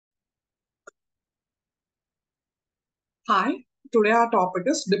Hi, today our topic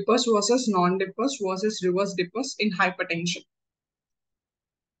is dippers versus non-dippers versus reverse dippers in hypertension.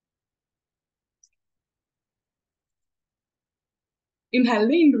 In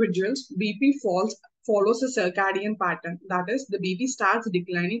healthy individuals, BP follows a circadian pattern. That is, the BP starts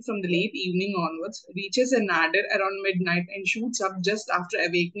declining from the late evening onwards, reaches a nadir around midnight, and shoots up just after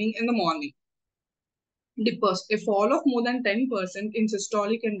awakening in the morning. Dippers, a fall of more than 10% in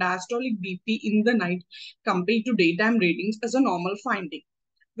systolic and diastolic BP in the night compared to daytime readings, is a normal finding.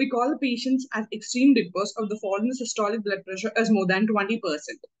 We call patients as extreme dippers of the fall in the systolic blood pressure as more than 20%.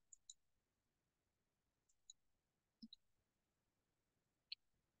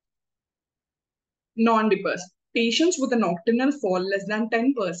 Non-dippers. Patients with a nocturnal fall less than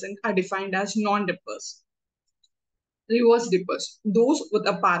 10% are defined as non-dippers. Reverse dippers. Those with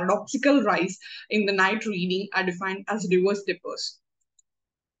a paradoxical rise in the night reading are defined as reverse dippers.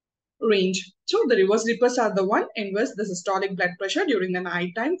 Range. So the reverse dippers are the one in which the systolic blood pressure during the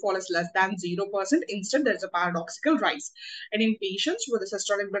nighttime fall is less than 0%. Instead, there's a paradoxical rise. And in patients with a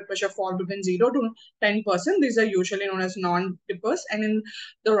systolic blood pressure fall between 0 to 10%, these are usually known as non-dippers. And in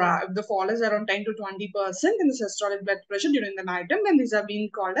if the fall is around 10 to 20% in the systolic blood pressure during the nighttime, then these are being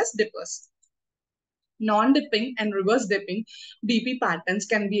called as dippers. Non-dipping and reverse dipping BP patterns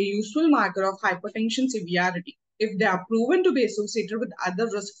can be a useful marker of hypertension severity if they are proven to be associated with other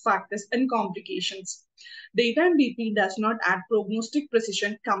risk factors and complications. Daytime BP does not add prognostic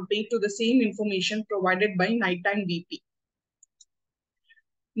precision compared to the same information provided by nighttime BP.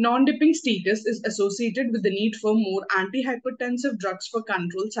 Non-dipping status is associated with the need for more antihypertensive drugs for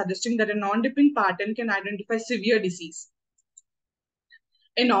control, suggesting that a non-dipping pattern can identify severe disease.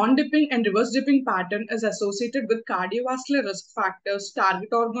 A non-dipping and reverse dipping pattern is associated with cardiovascular risk factors, target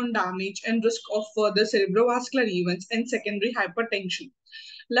organ damage, and risk of further cerebrovascular events and secondary hypertension.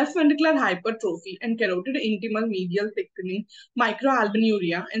 Left ventricular hypertrophy and carotid intimal medial thickening,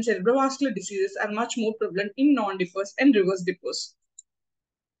 microalbuminuria, and cerebrovascular diseases are much more prevalent in non-dippers and reverse dippers.